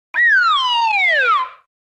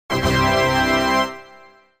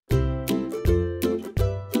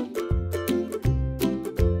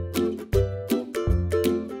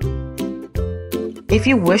If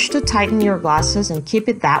you wish to tighten your glasses and keep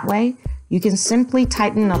it that way, you can simply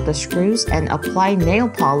tighten up the screws and apply nail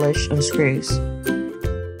polish on screws.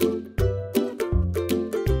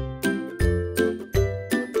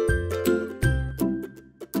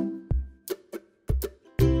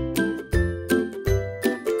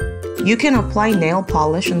 You can apply nail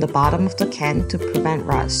polish on the bottom of the can to prevent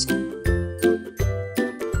rust.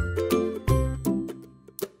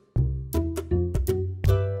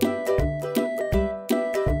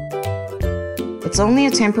 It's only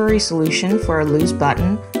a temporary solution for a loose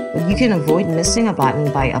button, but you can avoid missing a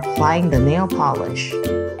button by applying the nail polish.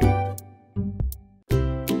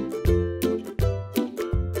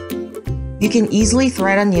 You can easily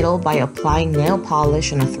thread a needle by applying nail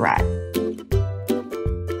polish on a thread.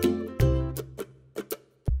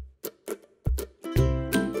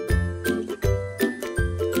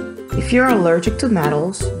 If you're allergic to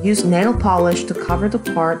metals, use nail polish to cover the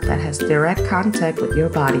part that has direct contact with your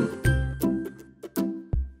body.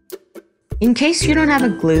 In case you don't have a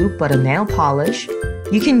glue but a nail polish,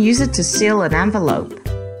 you can use it to seal an envelope.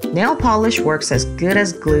 Nail polish works as good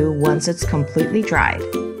as glue once it's completely dried.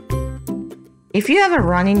 If you have a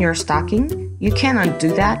run in your stocking, you can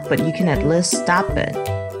undo that, but you can at least stop it.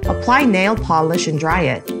 Apply nail polish and dry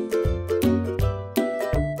it.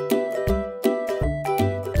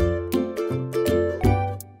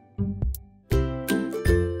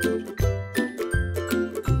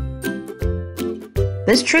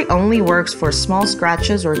 This trick only works for small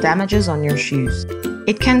scratches or damages on your shoes.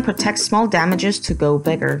 It can protect small damages to go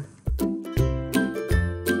bigger.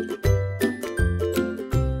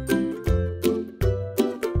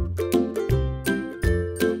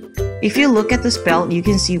 If you look at this belt, you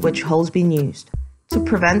can see which hole's been used. To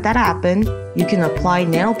prevent that happen, you can apply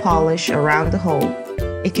nail polish around the hole.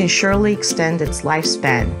 It can surely extend its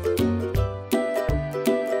lifespan.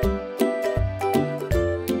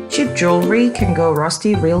 Cheap jewelry can go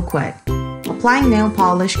rusty real quick. Applying nail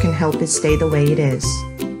polish can help it stay the way it is.